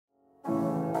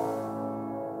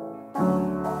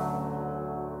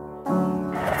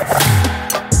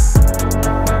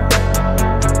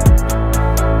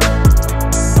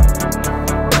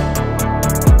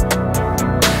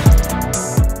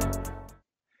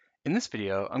In this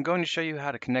video, I'm going to show you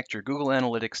how to connect your Google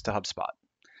Analytics to HubSpot.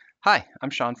 Hi, I'm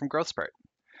Sean from GrowthSpurt.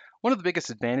 One of the biggest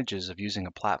advantages of using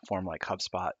a platform like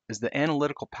HubSpot is the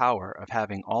analytical power of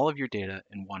having all of your data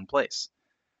in one place.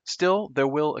 Still, there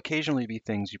will occasionally be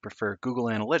things you prefer Google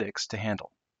Analytics to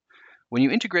handle. When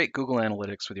you integrate Google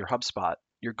Analytics with your HubSpot,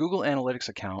 your Google Analytics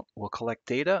account will collect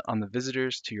data on the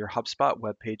visitors to your HubSpot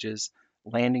web pages,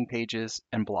 landing pages,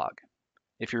 and blog.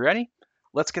 If you're ready,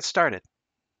 let's get started.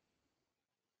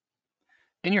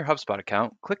 In your HubSpot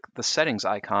account, click the Settings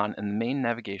icon in the main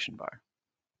navigation bar.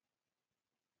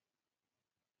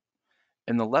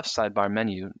 In the left sidebar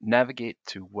menu, navigate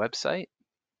to Website,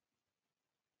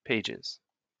 Pages.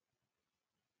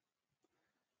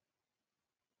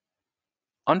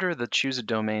 Under the Choose a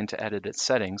Domain to edit its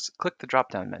settings, click the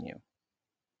drop-down menu.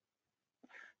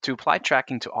 To apply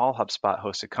tracking to all HubSpot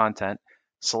hosted content,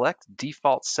 select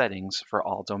Default Settings for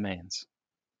all domains.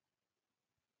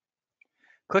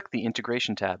 Click the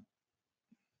Integration tab.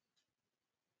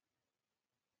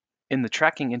 In the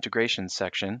Tracking Integrations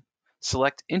section,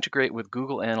 select Integrate with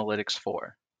Google Analytics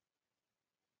 4.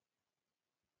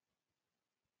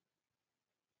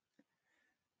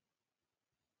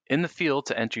 In the field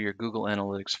to enter your Google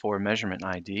Analytics 4 measurement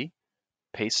ID,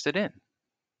 paste it in.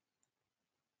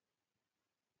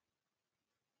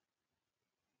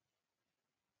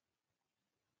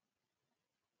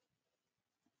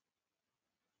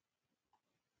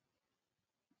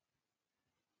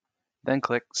 Then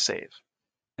click Save.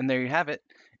 And there you have it.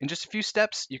 In just a few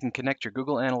steps, you can connect your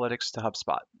Google Analytics to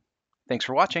HubSpot. Thanks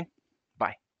for watching.